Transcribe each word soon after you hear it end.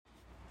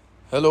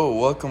Hello,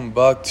 welcome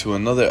back to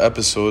another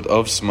episode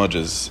of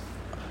Smudges.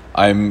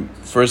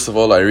 First of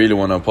all, I really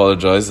want to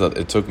apologize that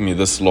it took me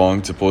this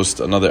long to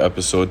post another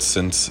episode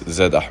since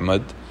Zed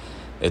Ahmed.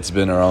 It's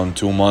been around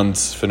 2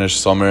 months,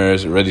 finished summer,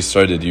 already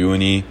started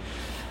uni,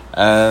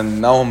 and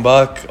now I'm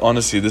back.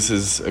 Honestly, this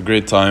is a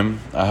great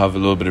time. I have a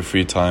little bit of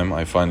free time.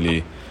 I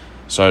finally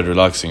started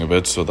relaxing a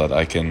bit so that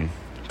I can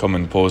come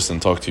and post and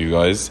talk to you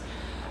guys.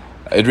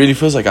 It really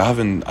feels like I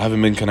haven't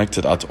been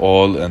connected at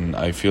all, and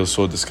I feel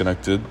so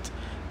disconnected.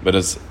 But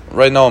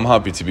right now I'm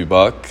happy to be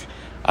back.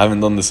 I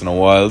haven't done this in a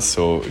while,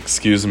 so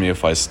excuse me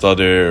if I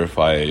stutter, if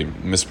I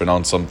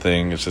mispronounce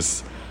something. It's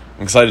just,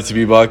 I'm excited to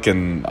be back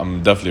and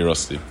I'm definitely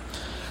rusty.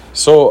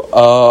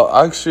 So,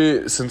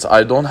 actually, since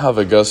I don't have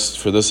a guest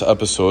for this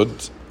episode,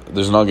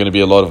 there's not going to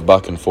be a lot of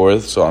back and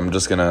forth, so I'm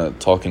just going to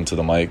talk into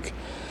the mic,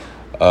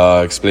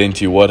 explain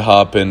to you what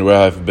happened, where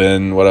I've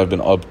been, what I've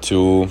been up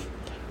to,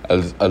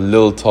 a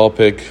little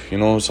topic,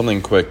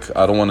 something quick.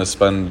 I don't want to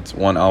spend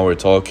 1 hour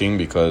talking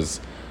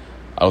because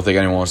I don't think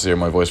anyone wants to hear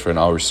my voice for an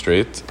hour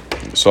straight.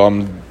 So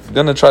I'm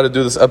going to try to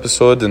do this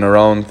episode in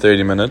around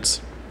 30 minutes.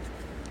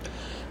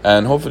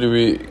 And hopefully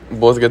we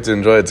both get to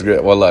enjoy it. It's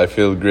great. Wallah, I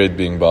feel great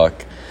being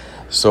back.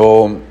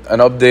 So an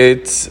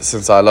update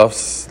since I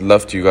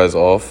left you guys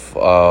off.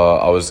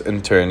 I was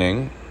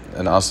interning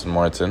in Aston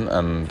Martin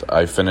and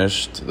I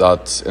finished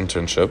that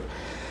internship.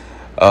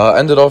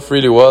 Ended off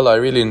really well. I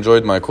really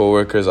enjoyed my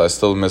coworkers. I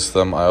still miss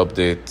them. I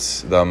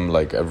update them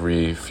like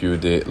every few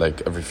days,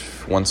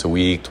 once a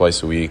week,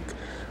 twice a week.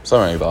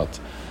 Something like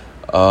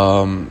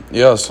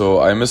that.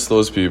 So I miss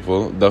those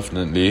people,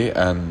 definitely.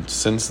 And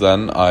since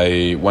then,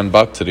 I went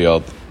back to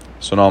Riyadh.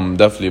 So now I'm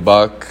definitely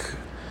back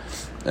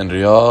in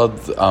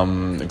Riyadh.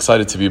 I'm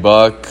excited to be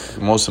back.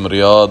 Mosam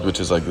Riyadh, which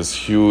is like this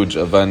huge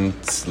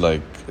event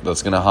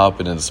that's going to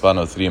happen in the span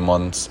of 3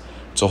 months.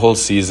 It's a whole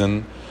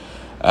season.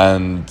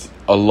 And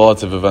a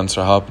lot of events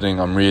are happening.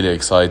 I'm really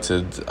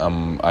excited.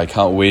 I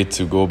can't wait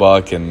to go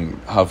back and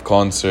have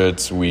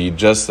concerts. We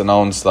just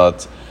announced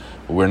that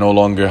we're no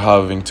longer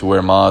having to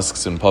wear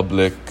masks in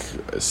public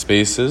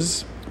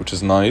spaces, which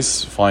is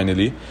nice,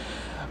 finally.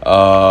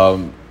 So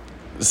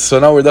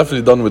now we're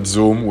definitely done with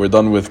Zoom. We're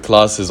done with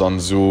classes on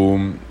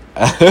Zoom.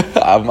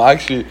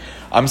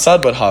 I'm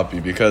sad but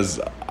happy because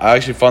I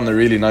actually found a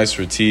really nice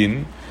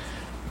routine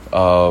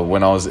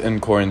when I was in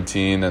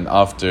quarantine and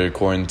after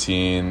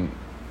quarantine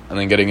and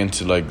then getting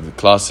into the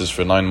classes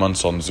for 9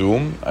 months on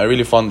Zoom. I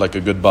really found a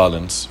good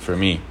balance for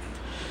me.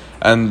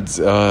 And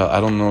I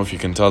don't know if you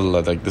can tell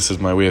that this is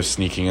my way of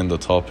sneaking in the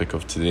topic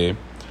of today.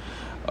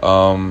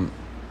 So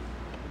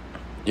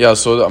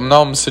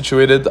now I'm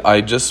situated.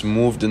 I just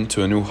moved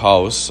into a new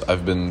house.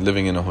 I've been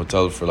living in a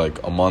hotel for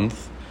a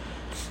month.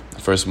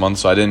 First month,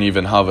 so I didn't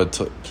even have a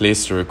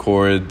place to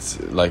record.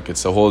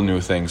 It's a whole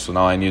new thing. So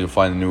now I need to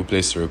find a new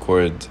place to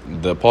record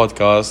the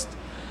podcast.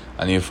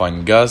 I need to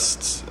find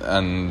guests.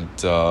 And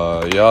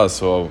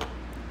so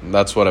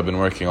that's what I've been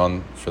working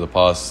on for the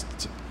past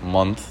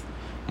month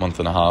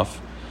and a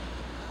half.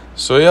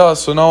 So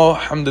now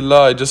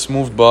alhamdulillah I just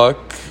moved back.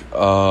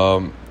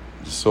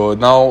 So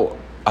now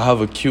I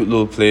have a cute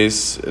little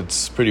place.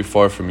 It's pretty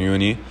far from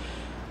uni,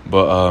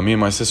 but me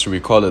and my sister, we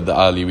call it the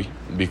alleyway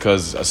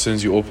because as soon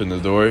as you open the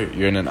door,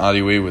 you're in an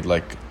alleyway with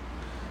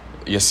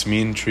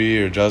yasmin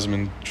tree or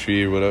jasmine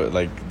tree or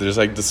whatever. There's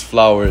this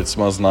flower. It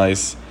smells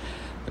nice.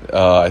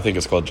 I think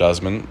it's called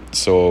jasmine.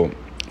 So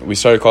we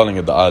started calling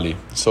it the alley.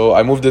 So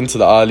I moved into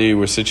the alley.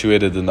 We're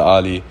situated in the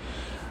alley.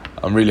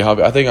 I'm really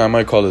happy. I think I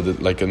might call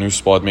it a new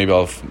spot. Maybe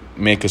I'll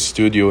make a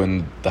studio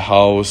in the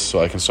house so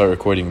I can start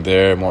recording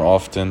there more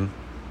often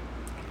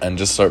and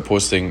just start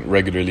posting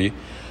regularly.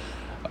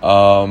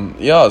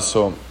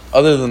 So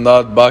other than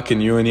that, back in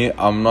uni,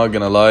 I'm not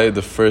gonna lie,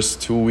 the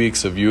first 2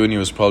 weeks of uni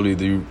was probably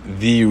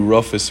the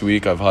roughest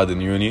week I've had in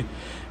uni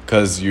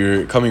because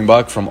you're coming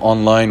back from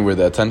online where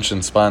the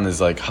attention span is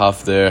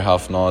half there,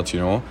 half not,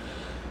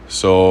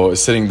 So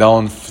sitting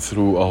down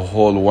through a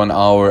whole 1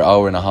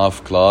 hour and a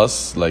half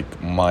class,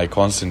 my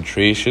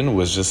concentration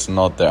was just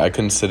not there. I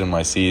couldn't sit in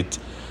my seat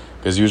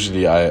because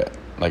usually I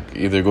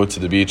either go to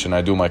the beach and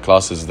I do my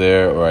classes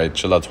there or I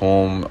chill at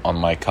home on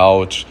my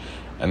couch.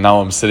 And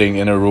now I'm sitting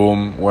in a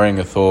room wearing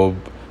a thobe,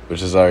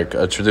 which is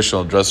a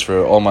traditional dress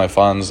for all my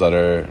fans that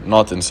are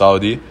not in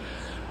Saudi.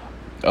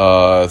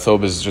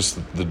 Thobe is just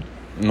the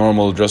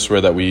normal dress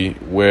wear that we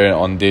wear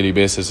on daily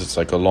basis. It's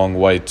a long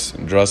white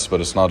dress,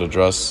 but it's not a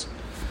dress.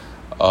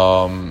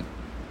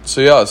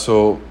 So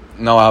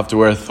now I have to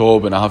wear a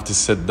thobe and I have to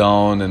sit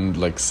down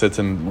and sit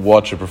and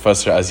watch a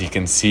professor as he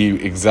can see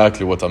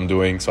exactly what I'm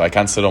doing. So I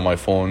can't sit on my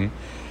phone.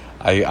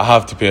 I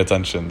have to pay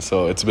attention.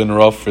 So it's been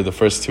rough for the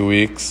first 2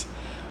 weeks.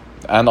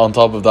 And on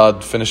top of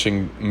that,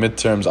 finishing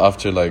midterms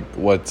after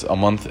a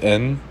month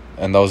in,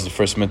 and that was the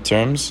first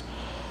midterms.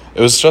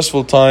 It was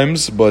stressful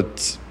times,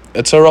 but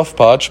it's a rough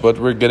patch, but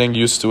we're getting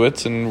used to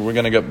it and we're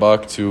going to get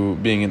back to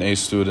being an A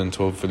student,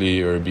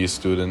 hopefully, or a B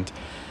student.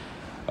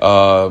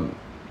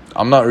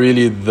 I'm not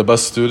really the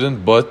best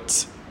student,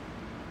 but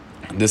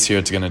this year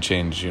it's going to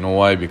change. You know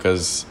why?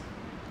 Because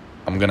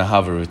I'm going to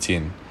have a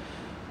routine.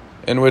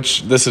 in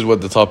which this is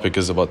what the topic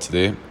is about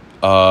today.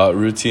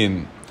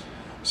 Routine.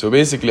 So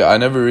basically, I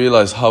never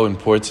realized how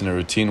important a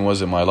routine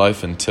was in my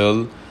life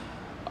until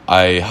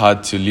I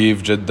had to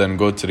leave Jeddah and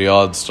go to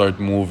Riyadh, start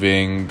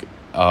moving,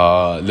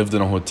 lived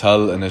in a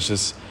hotel, and it's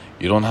just,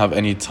 you don't have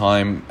any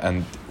time.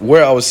 And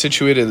where I was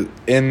situated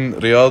in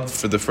Riyadh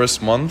for the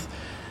first month,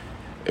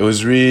 it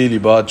was really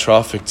bad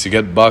traffic to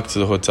get back to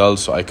the hotel,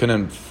 so I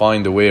couldn't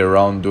find a way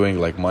around doing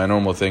like my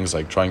normal things,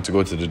 like trying to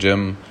go to the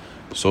gym,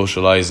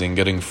 socializing,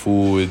 getting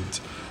food,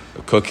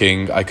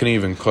 cooking. I couldn't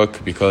even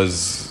cook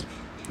because,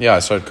 I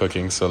started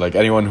cooking. So like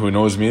anyone who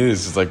knows me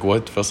is just like,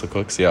 what, Faisal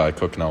cooks? Yeah, I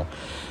cook now.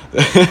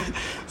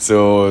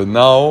 So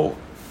now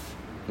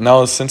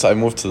since I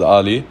moved to the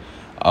alley,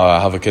 I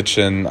have a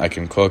kitchen, I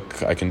can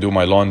cook, I can do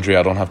my laundry.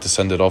 I don't have to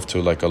send it off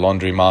to like a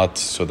laundromat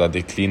so that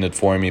they clean it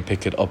for me,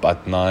 pick it up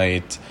at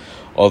night,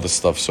 all the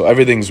stuff. So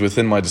everything's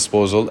within my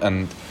disposal.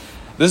 And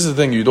this is the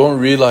thing, you don't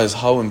realize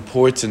how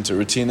important a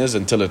routine is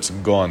until it's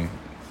gone.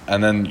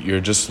 And then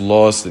you're just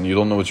lost and you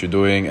don't know what you're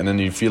doing. And then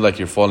you feel like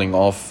you're falling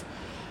off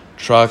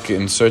track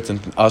in certain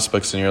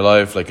aspects in your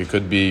life. Like it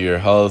could be your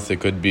health, it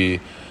could be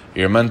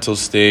your mental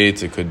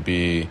state, it could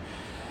be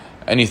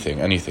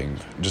anything,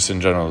 just in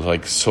general.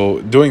 Like,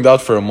 so doing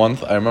that for a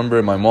month, I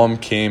remember my mom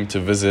came to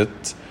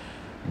visit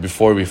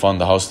before we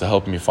found the house to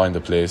help me find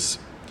a place.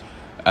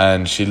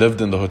 And she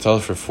lived in the hotel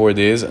for 4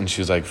 days, and she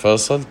was like,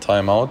 Faisal,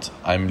 time out,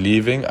 I'm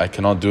leaving, I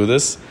cannot do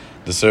this,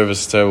 the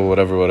service is terrible,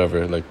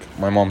 whatever, like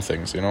my mom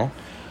thinks, you know.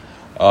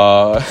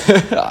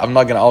 I'm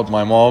not gonna out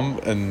my mom,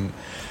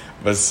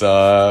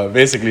 but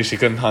basically she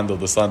couldn't handle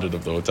the standard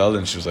of the hotel,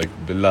 and she was like,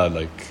 Billah,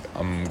 like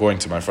I'm going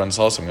to my friend's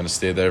house, I'm gonna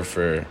stay there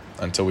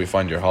until we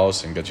find your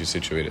house and get you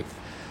situated.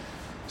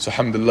 So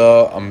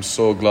alhamdulillah, I'm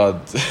so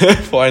glad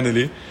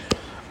finally.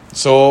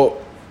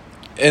 So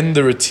in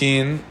the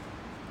routine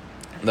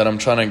that I'm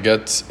trying to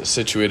get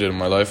situated in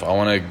my life, I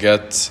want to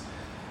get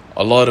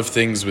a lot of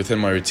things within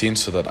my routine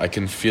so that I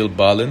can feel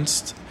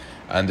balanced.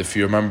 And if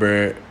you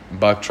remember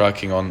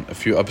backtracking on a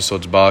few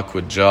episodes back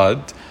with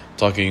Jad,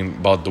 talking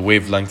about the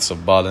wavelengths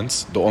of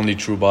balance, the only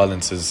true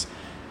balance is,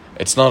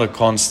 it's not a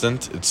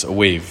constant, it's a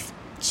wave.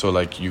 So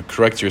like you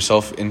correct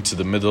yourself into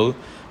the middle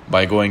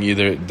by going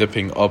either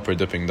dipping up or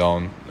dipping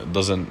down. It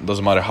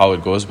doesn't matter how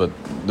it goes, but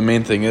the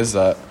main thing is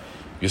that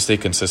you stay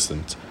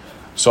consistent.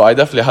 So I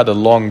definitely had a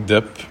long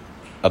dip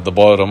at the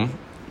bottom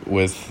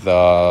with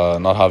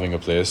not having a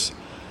place.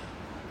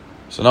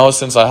 So now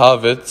since I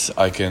have it,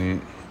 I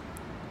can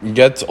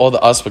get all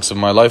the aspects of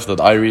my life that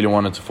I really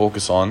wanted to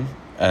focus on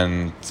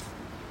and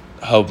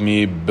help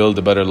me build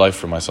a better life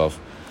for myself.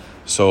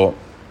 So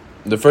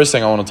the first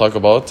thing I want to talk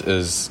about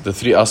is the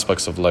three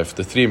aspects of life,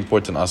 the three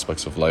important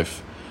aspects of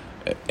life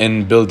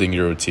in building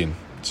your routine.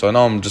 So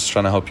now I'm just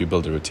trying to help you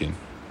build a routine.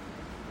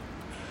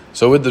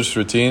 So with this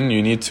routine,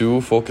 you need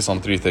to focus on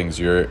three things: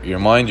 your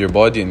mind, your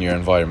body, and your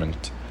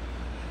environment.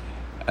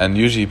 And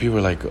usually people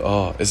are like,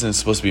 oh, isn't it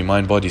supposed to be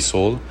mind, body,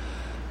 soul?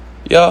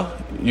 Yeah,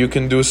 you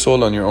can do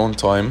soul on your own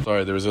time.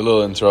 Sorry, there was a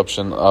little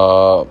interruption.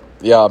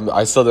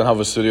 I still didn't have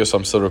a studio, so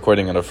I'm still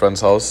recording at a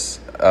friend's house,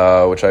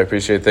 which I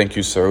appreciate. Thank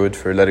you, Saud,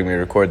 for letting me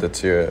record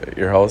at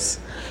your house.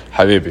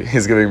 Habibi,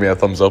 he's giving me a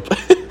thumbs up.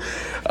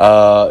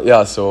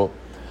 So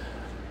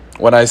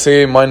when I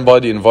say mind,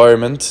 body,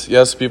 environment,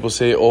 yes, people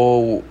say,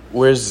 oh,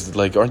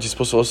 aren't you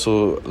supposed to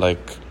also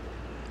like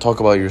talk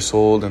about your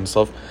soul and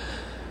stuff?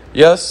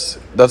 Yes,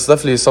 that's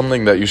definitely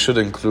something that you should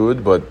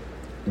include, but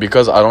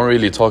because I don't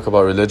really talk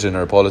about religion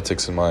or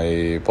politics in my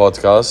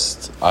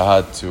podcast, I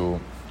had to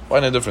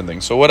find a different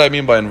thing. So what I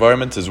mean by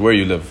environment is where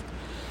you live.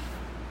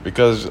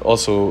 Because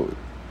also,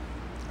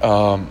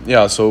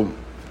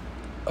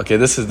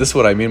 this is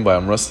what I mean by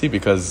I'm rusty,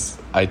 because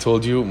I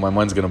told you my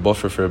mind's going to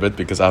buffer for a bit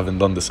because I haven't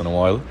done this in a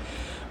while.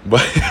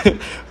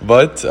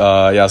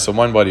 So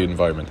mind, body,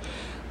 environment.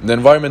 The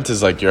environment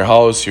is like your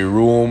house, your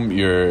room,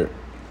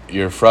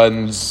 your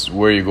friends,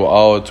 where you go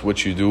out,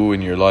 what you do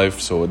in your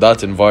life. So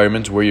that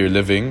environment where you're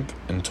living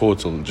in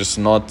total, just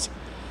not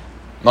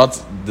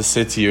the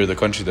city or the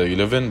country that you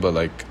live in, but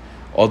like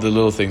all the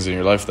little things in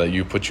your life that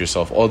you put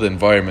yourself, all the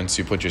environments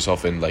you put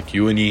yourself in, like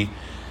uni,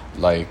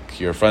 like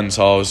your friend's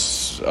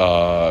house,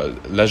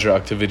 leisure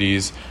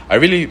activities.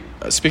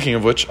 Speaking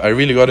of which, I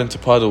really got into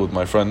paddle with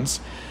my friends.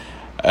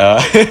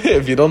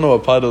 If you don't know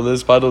what paddle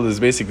is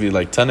basically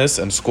like tennis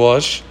and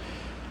squash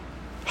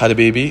had a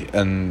baby,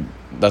 and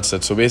that's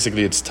it. So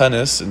basically it's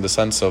tennis in the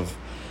sense of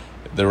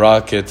the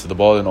racket, the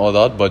ball and all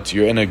that, but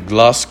you're in a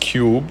glass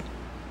cube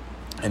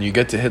and you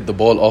get to hit the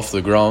ball off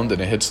the ground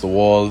and it hits the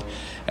wall,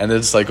 and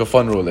it's like a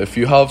fun rule. If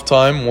you have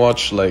time,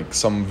 watch like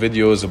some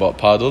videos about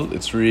paddle.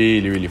 It's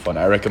really, really fun.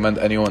 I recommend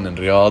anyone in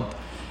Riyadh.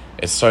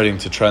 It's starting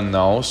to trend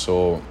now,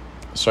 so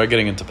start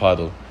getting into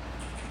paddle.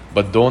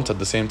 But don't at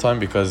the same time,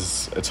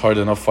 because it's hard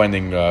enough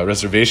finding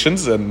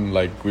reservations, and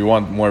like we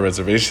want more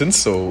reservations.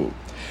 So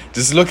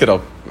just look it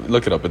up.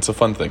 It's a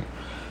fun thing.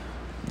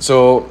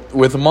 So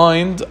with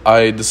mind,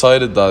 I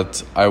decided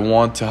that I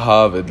want to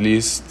have at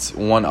least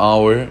 1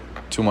 hour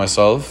to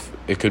myself.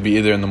 It could be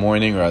either in the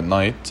morning or at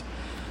night.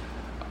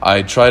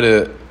 I try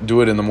to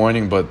do it in the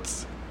morning,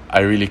 but I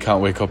really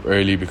can't wake up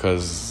early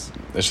because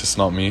it's just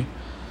not me.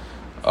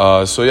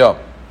 So yeah,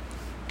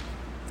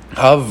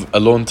 have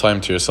alone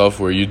time to yourself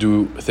where you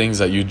do things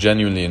that you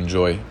genuinely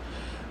enjoy.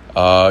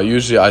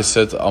 Usually I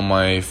sit on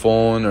my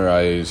phone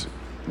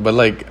but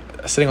like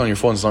sitting on your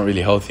phone is not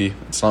really healthy.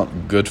 It's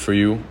not good for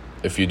you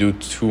if you do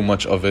too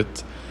much of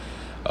it.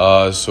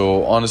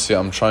 So honestly,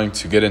 I'm trying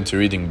to get into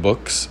reading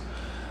books.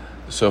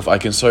 So if I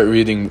can start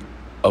reading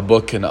a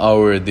book an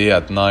hour a day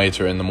at night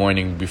or in the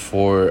morning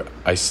before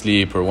I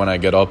sleep or when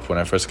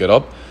I first get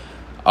up,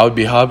 I would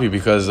be happy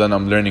because then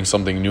I'm learning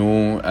something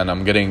new and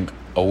I'm getting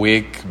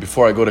awake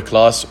before I go to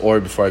class or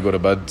before I go to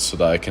bed so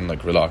that I can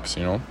like relax,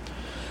 you know.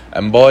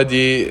 And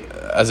body,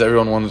 as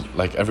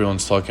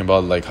everyone's talking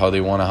about like how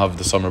they want to have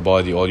the summer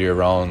body all year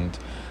round,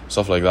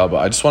 stuff like that. But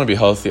I just want to be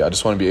healthy. I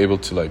just want to be able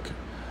to like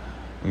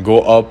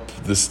go up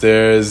the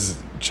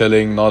stairs,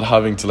 chilling, not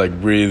having to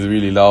like breathe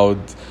really loud.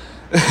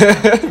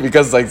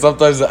 Because like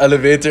sometimes the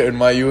elevator in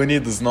my uni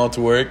does not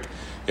work.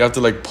 You have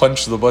to like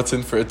punch the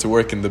button for it to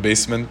work in the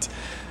basement.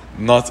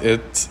 Not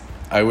it.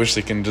 I wish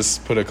they can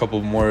just put a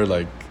couple more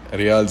like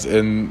reals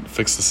in,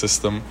 fix the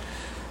system.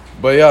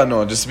 But yeah,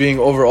 no, just being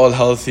overall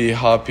healthy,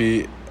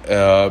 happy.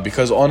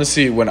 Because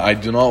honestly, when I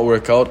do not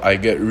work out, I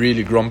get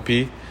really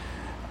grumpy.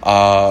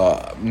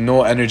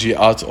 No energy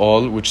at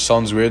all, which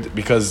sounds weird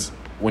because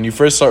when you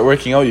first start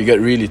working out, you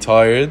get really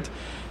tired.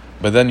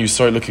 But then you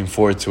start looking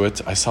forward to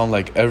it. I sound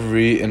like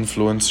every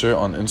influencer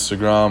on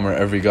Instagram or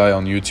every guy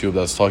on YouTube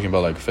that's talking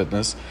about like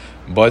fitness.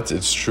 But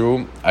it's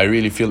true. I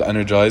really feel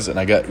energized and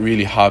I get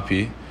really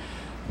happy.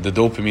 The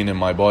dopamine in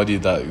my body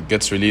that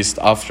gets released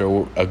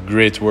after a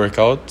great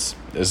workout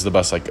is the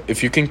best. Like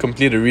if you can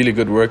complete a really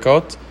good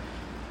workout,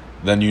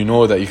 then you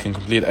know that you can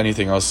complete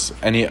anything else,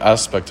 any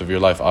aspect of your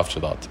life after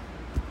that.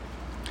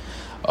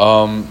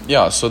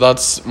 Yeah, so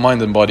that's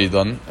mind and body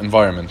done.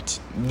 Environment.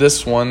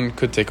 This one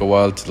could take a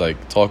while to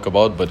like talk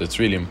about, but it's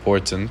really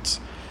important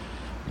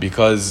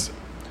because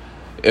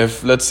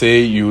if let's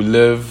say you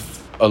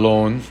live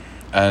alone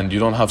and you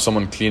don't have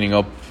someone cleaning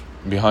up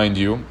behind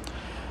you,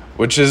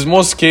 which is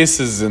most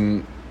cases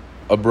in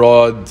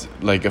abroad,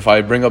 like if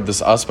I bring up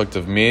this aspect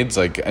of maids,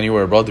 like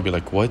anywhere abroad, they'd be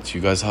like, what?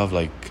 You guys have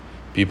like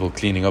people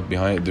cleaning up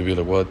behind? They'd be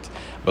like, what?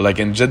 But like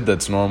in Jeddah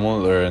it's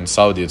normal, or in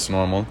Saudi it's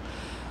normal.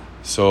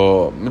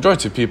 So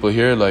majority of people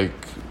here, like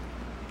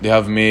they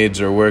have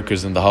maids or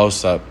workers in the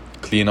house that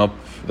clean up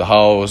the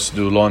house,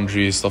 do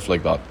laundry, stuff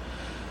like that.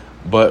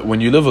 But when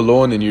you live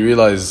alone and you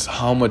realize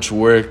how much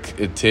work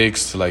it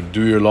takes to like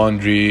do your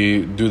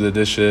laundry, do the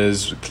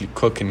dishes,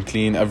 cook and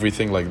clean,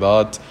 everything like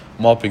that,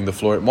 mopping the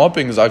floor.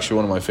 Mopping is actually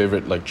one of my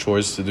favorite like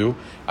chores to do.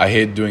 I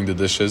hate doing the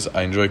dishes.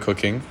 I enjoy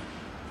cooking.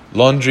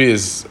 Laundry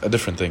is a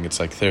different thing. It's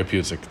like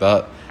therapeutic.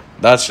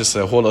 That's just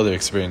a whole other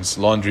experience.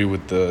 Laundry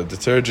with the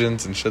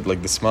detergent and shit,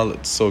 like the smell,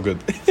 it's so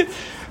good.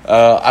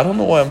 I don't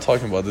know why I'm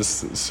talking about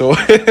this so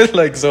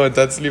like so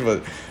intensely,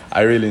 but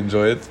I really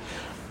enjoy it.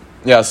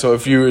 Yeah, so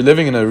if you're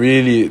living in a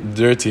really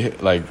dirty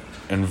like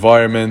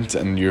environment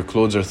and your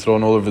clothes are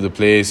thrown all over the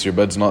place, your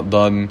bed's not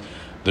done,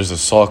 there's a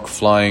sock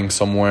flying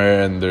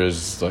somewhere, and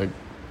there's like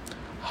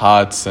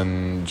hats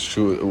and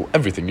shoes,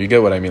 everything. You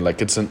get what I mean?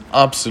 Like it's an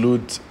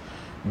absolute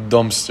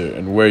dumpster,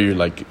 and where you're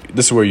like,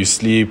 this is where you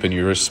sleep and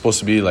you're supposed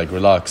to be like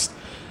relaxed.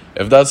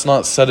 If that's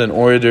not set in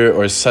order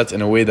or set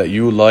in a way that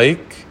you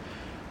like,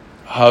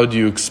 how do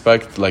you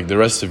expect like the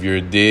rest of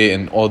your day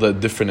and all the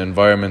different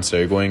environments that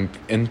you're going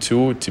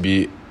into to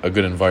be a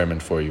good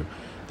environment for you?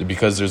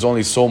 Because there's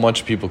only so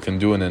much people can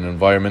do in an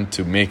environment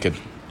to make it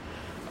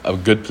a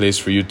good place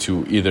for you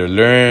to either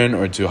learn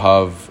or to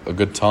have a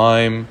good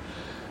time.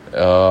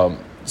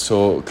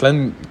 So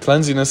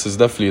cleanliness is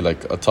definitely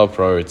like a top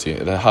priority.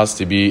 It has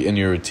to be in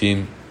your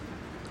routine.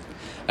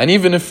 And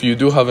even if you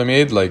do have a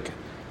maid, like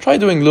try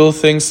doing little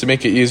things to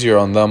make it easier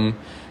on them,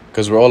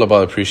 because we're all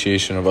about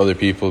appreciation of other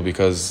people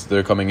because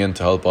they're coming in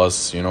to help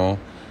us, you know.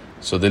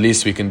 So the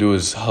least we can do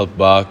is help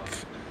back,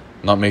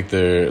 not make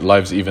their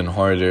lives even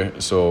harder.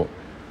 So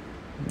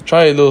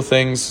try little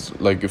things,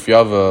 like if you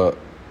have a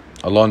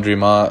laundry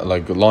mat,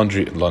 like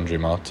laundry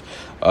mat,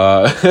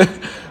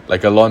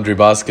 like a laundry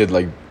basket,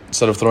 like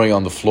instead of throwing it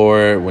on the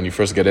floor when you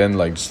first get in,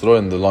 like just throw it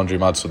in the laundry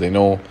mat so they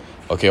know,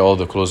 okay, all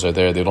the clothes are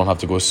there. They don't have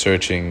to go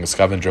searching,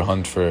 scavenger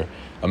hunt for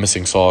a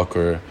missing sock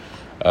or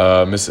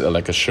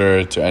like a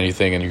shirt or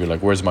anything, and you're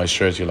like, where's my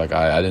shirt? You're like,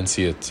 I didn't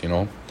see it, you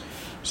know.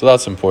 So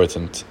that's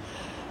important.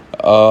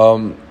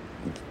 Also,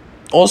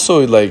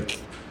 like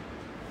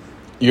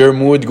your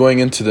mood going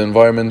into the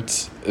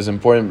environment is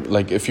important.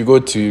 Like if you go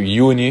to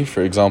uni,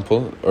 for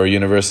example, or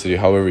university,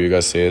 however you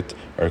guys say it,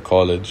 or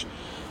college,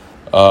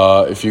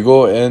 if you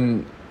go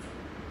in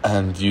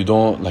and you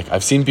don't, like,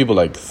 I've seen people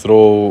like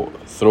throw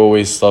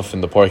away stuff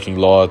in the parking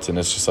lot, and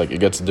it's just like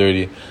it gets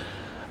dirty.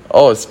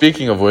 Oh,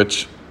 speaking of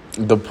which,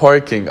 the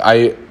parking,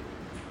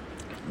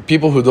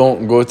 people who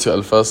don't go to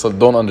Al Faisal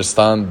don't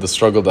understand the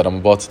struggle that I'm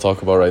about to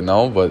talk about right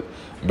now, but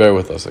bear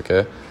with us,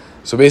 okay?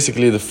 So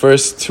basically, the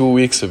first 2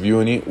 weeks of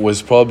uni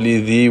was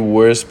probably the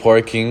worst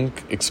parking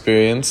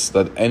experience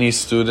that any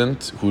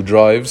student who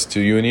drives to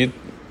uni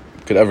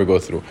could ever go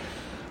through.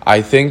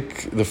 I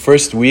think the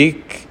first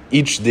week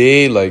each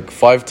day, like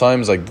 5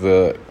 times,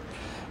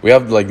 we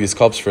have like these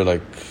cops for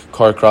like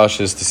car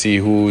crashes to see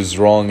who's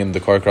wrong in the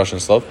car crash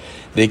and stuff.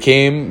 They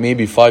came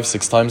maybe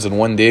 5-6 times in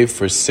one day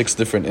for 6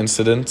 different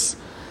incidents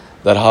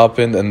that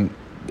happened, and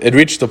it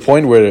reached a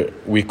point where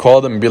we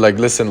called them and be like,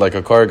 listen, like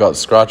a car got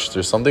scratched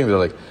or something. They're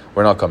like,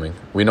 we're not coming.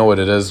 We know what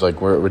it is.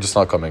 Like we're just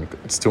not coming.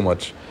 It's too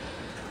much.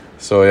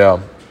 So yeah,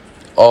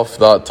 off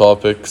that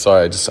topic.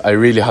 Sorry, I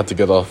really had to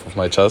get off of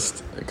my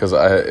chest because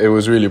it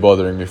was really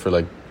bothering me for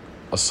like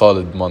a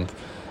solid month.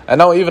 And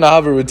now even I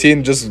have a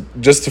routine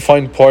just to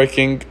find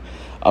parking.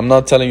 I'm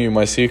not telling you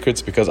my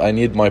secrets because I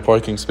need my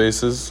parking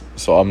spaces.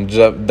 So I'm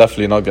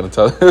definitely not gonna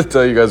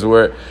tell you guys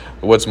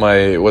what's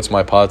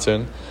my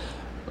pattern.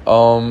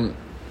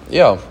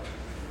 Yeah.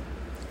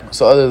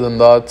 So other than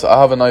that, I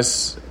have a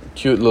nice,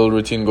 cute little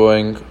routine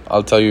going.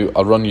 I'll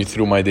run you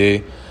through my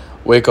day.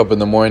 Wake up in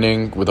the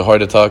morning with a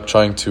heart attack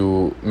trying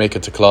to make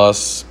it to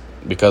class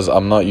because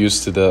I'm not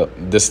used to the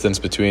distance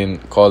between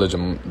college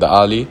and the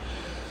alley.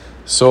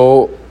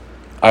 So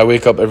I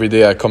wake up every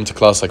day. I come to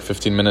class like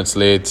 15 minutes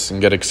late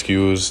and get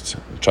excused.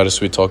 Try to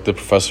sweet talk the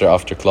professor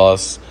after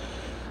class.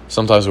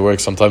 Sometimes it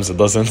works, sometimes it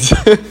doesn't.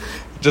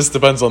 Just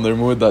depends on their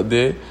mood that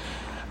day.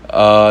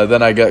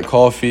 Then I get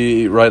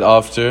coffee right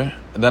after.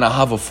 And then I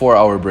have a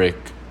 4-hour break.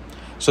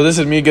 So this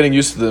is me getting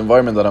used to the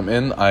environment that I'm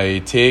in.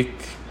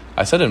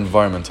 I said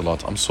environment a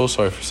lot. I'm so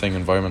sorry for saying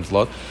environment a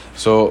lot.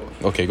 So,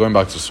 okay, going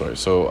back to the story.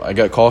 So I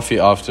get coffee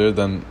after,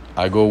 then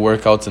I go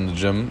work out in the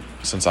gym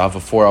since I have a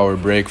 4-hour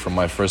break from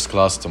my first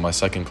class to my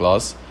second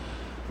class.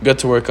 Get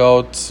to work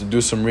out,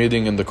 do some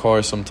reading in the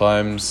car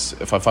sometimes.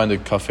 If I find a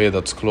cafe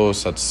that's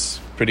close, that's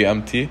pretty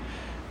empty,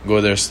 go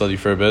there, study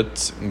for a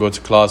bit, go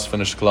to class,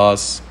 finish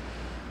class.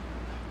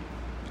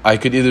 I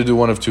could either do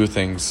one of two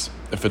things.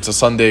 If it's a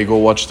Sunday, go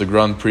watch the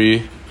Grand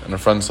Prix in a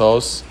friend's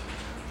house.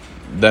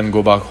 Then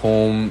go back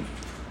home,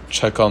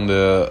 check on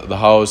the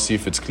house, see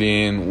if it's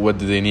clean, what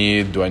do they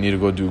need, do I need to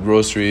go do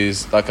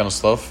groceries, that kind of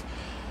stuff.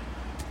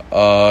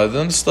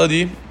 Then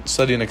study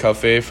in a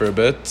cafe for a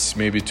bit,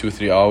 maybe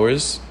 2-3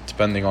 hours,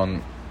 depending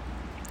on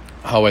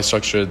how I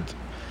structured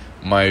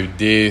my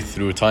day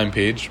through Time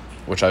Page,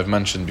 which I've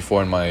mentioned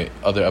before in my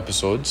other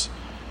episodes.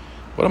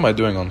 What am I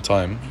doing on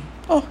time?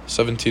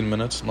 17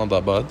 minutes, not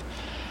that bad.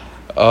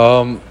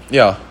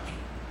 Yeah.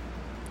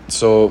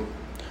 So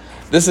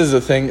this is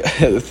the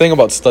thing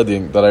about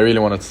studying that I really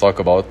wanted to talk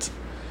about.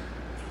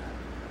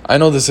 I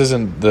know this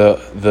isn't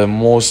the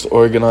most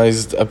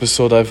organized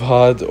episode I've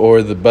had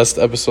or the best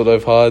episode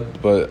I've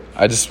had, but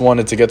I just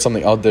wanted to get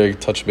something out there,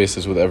 touch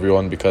bases with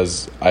everyone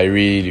because I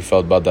really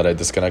felt bad that I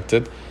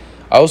disconnected.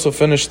 I also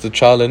finished the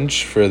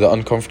challenge for the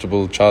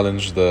uncomfortable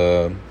challenge,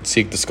 the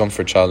Seek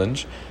Discomfort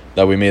challenge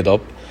that we made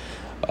up.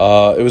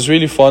 It was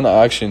really fun.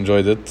 I actually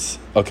enjoyed it.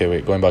 Okay,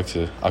 wait, going back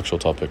to the actual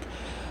topic.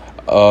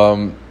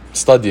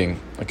 Studying,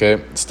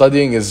 okay?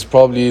 Studying is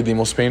probably the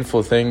most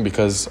painful thing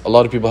because a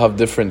lot of people have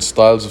different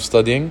styles of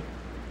studying.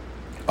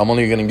 I'm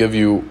only going to give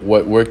you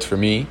what worked for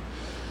me.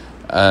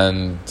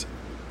 And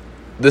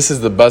this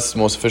is the best,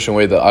 most efficient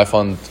way that I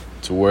found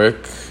to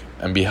work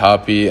and be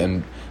happy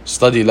and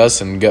study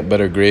less and get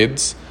better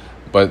grades,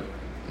 but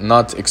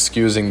not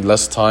excusing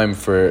less time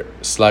for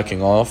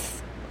slacking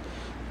off.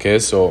 Okay,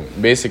 so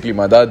basically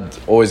my dad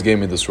always gave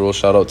me this rule.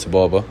 Shout out to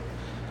Baba.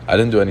 I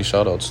didn't do any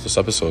shout outs this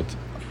episode.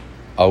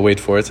 I'll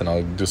wait for it and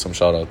I'll do some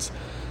shout outs.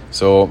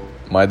 So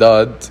my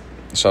dad,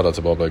 shout out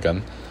to Baba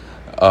again,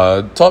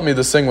 taught me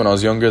this thing when I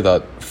was younger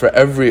that for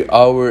every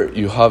hour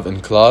you have in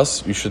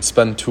class, you should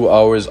spend 2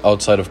 hours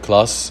outside of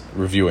class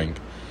reviewing.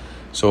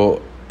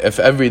 So if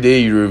every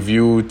day you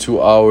review 2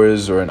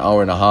 hours or an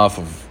hour and a half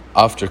of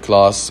after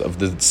class of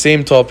the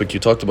same topic you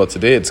talked about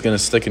today, it's going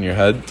to stick in your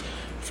head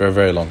for a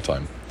very long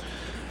time.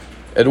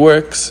 It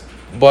works,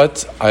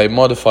 but I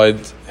modified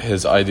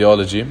his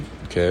ideology,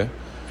 okay?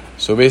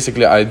 So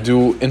basically I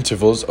do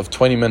intervals of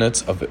 20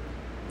 minutes of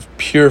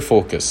pure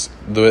focus,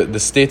 the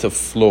state of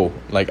flow,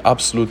 like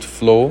absolute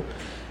flow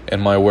in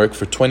my work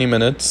for 20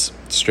 minutes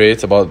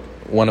straight about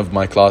one of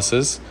my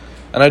classes,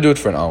 and I do it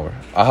for an hour.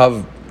 I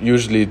have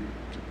usually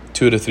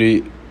 2 to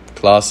 3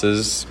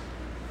 classes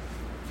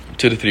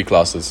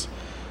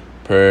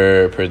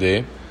per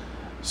day.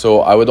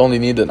 So I would only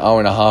need an hour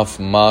and a half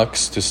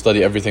max to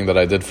study everything that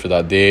I did for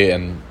that day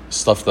and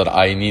stuff that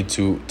I need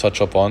to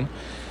touch up on.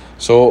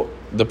 So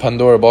the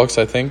Pandora box,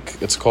 I think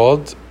it's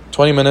called,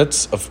 20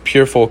 minutes of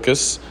pure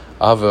focus.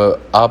 I have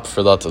an app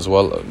for that as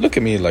well. Look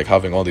at me like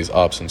having all these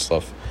apps and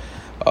stuff.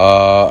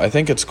 I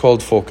think it's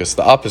called Focus.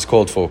 The app is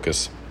called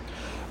Focus.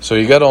 So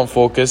you get on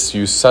Focus,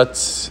 you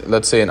set,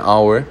 let's say, an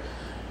hour.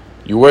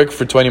 You work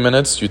for 20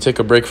 minutes, you take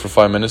a break for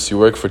 5 minutes, you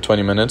work for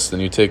 20 minutes,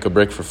 then you take a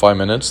break for 5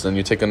 minutes, then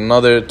you take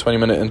another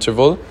 20-minute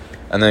interval,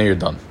 and then you're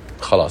done.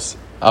 Khalas.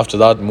 After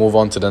that, move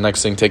on to the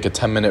next thing, take a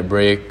 10-minute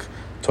break,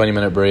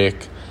 20-minute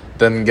break,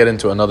 then get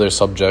into another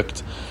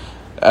subject.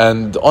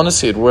 And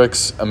honestly, it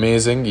works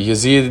amazing.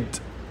 Yazid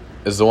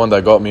is the one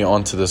that got me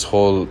onto this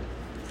whole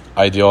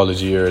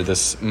ideology or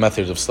this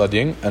method of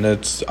studying, and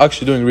it's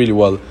actually doing really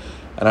well.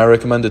 And I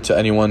recommend it to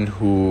anyone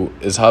who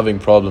is having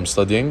problems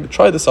studying.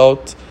 Try this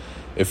out.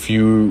 If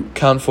you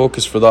can't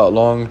focus for that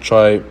long,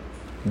 try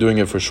doing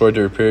it for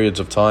shorter periods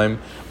of time,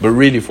 but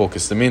really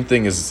focus. The main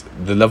thing is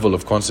the level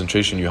of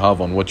concentration you have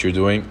on what you're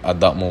doing at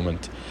that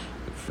moment.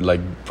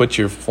 Like, put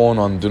your phone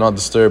on do not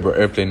disturb or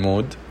airplane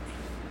mode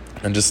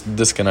and just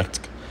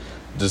disconnect.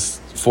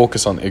 Just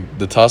focus on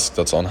the task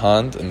that's on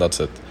hand, and that's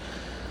it.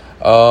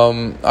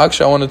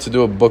 Actually, I wanted to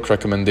do a book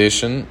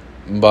recommendation.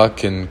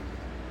 Back in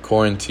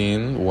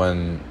quarantine,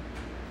 when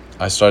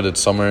I started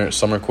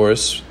summer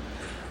course,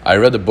 I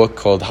read a book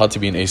called How to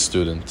Be an A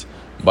Student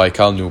by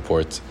Cal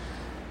Newport.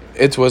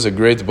 It was a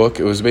great book.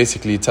 It was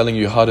basically telling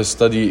you how to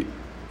study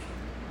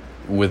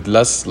with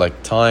less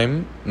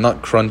time,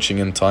 not crunching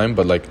in time,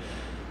 but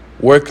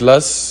work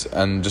less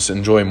and just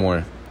enjoy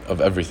more of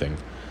everything.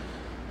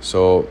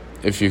 So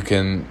if you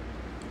can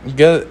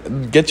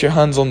get your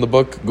hands on the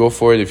book, go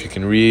for it. If you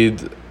can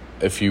read,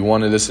 if you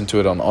want to listen to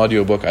it on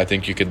audiobook, I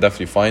think you could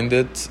definitely find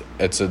it.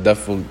 It's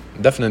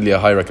definitely a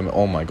high recommend.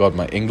 Oh my god,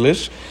 my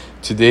English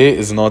today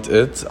is not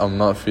it. I'm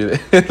not feeling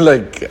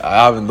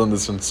I haven't done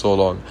this in so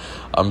long.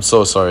 I'm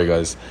so sorry,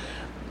 guys,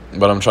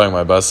 but I'm trying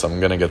my best. I'm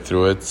gonna get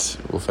through it.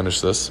 We'll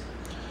finish this.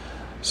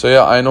 So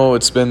yeah, I know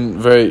it's been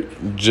very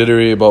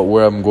jittery about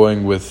where I'm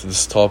going with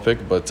this topic,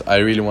 but I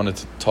really wanted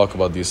to talk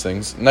about these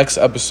things. Next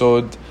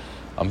episode,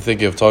 I'm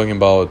thinking of talking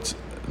about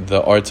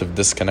the art of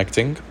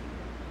disconnecting,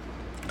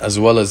 as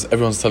well as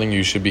everyone's telling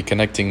you should be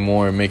connecting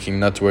more, making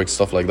networks,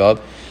 stuff like that.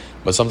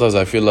 But sometimes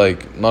I feel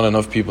like not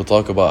enough people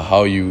talk about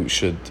how you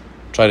should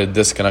try to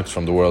disconnect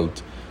from the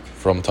world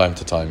from time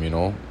to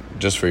time,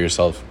 just for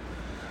yourself.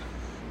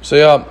 So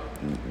yeah,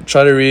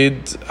 try to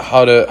read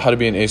how to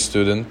be an A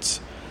student.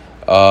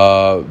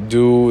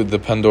 Do the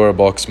Pandora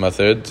box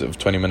method of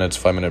 20 minutes,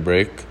 5-minute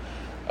break.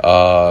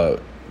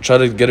 Try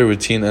to get a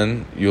routine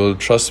in. You'll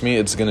trust me,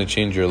 it's going to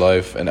change your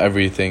life and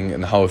everything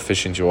and how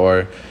efficient you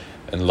are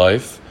in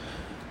life.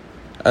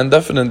 And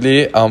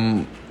definitely,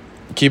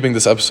 keeping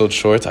this episode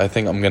short, I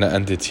think I'm going to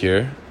end it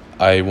here.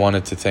 I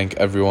wanted to thank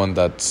everyone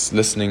that's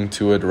listening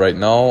to it right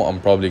now.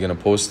 I'm probably going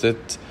to post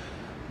it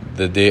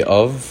the day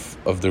of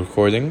the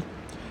recording.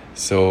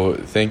 So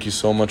thank you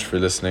so much for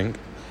listening.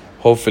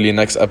 Hopefully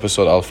next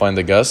episode I'll find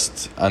a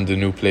guest and a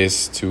new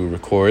place to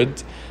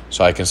record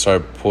so I can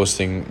start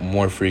posting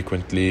more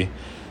frequently.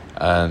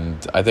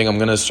 And I think I'm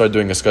going to start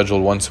doing a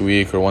schedule once a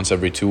week or once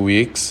every 2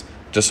 weeks,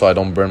 just so I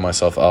don't burn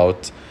myself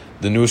out.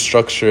 The new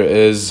structure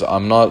is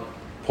I'm not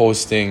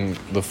posting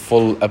the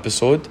full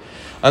episode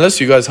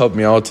unless you guys help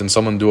me out and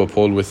someone do a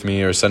poll with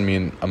me or send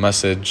me a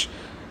message.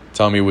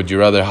 Tell me, would you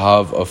rather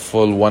have a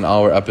full 1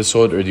 hour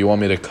episode, or do you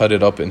want me to cut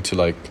it up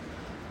into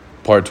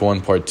part 1,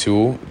 part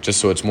 2,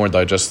 just so it's more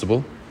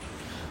digestible?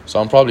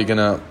 So I'm probably going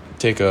to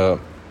take a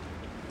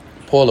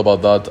poll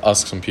about that,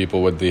 ask some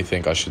people what they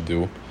think I should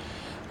do.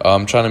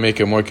 I'm trying to make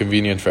it more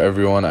convenient for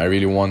everyone. I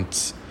really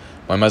want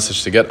my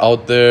message to get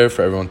out there,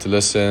 for everyone to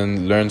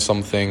listen, learn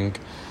something.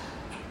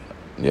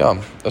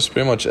 Yeah, that's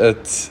pretty much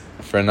it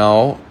for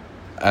now.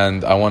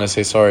 And I want to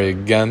say sorry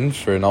again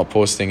for not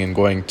posting and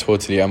going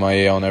totally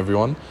MIA on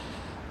everyone.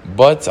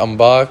 But I'm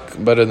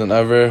back better than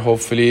ever.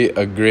 Hopefully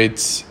a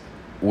great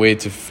way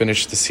to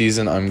finish the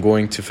season. I'm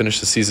going to finish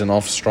the season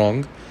off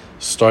strong,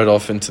 start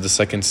off into the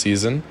second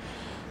season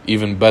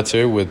even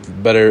better,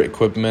 with better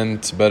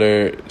equipment,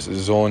 better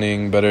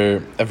zoning,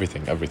 better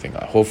everything.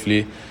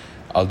 Hopefully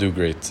I'll do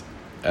great.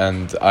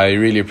 And I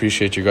really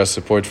appreciate you guys'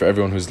 support. For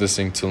everyone who's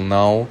listening till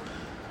now,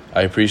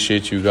 I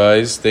appreciate you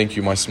guys. Thank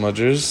you, my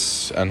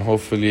smudgers, and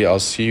hopefully I'll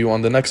see you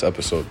on the next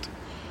episode.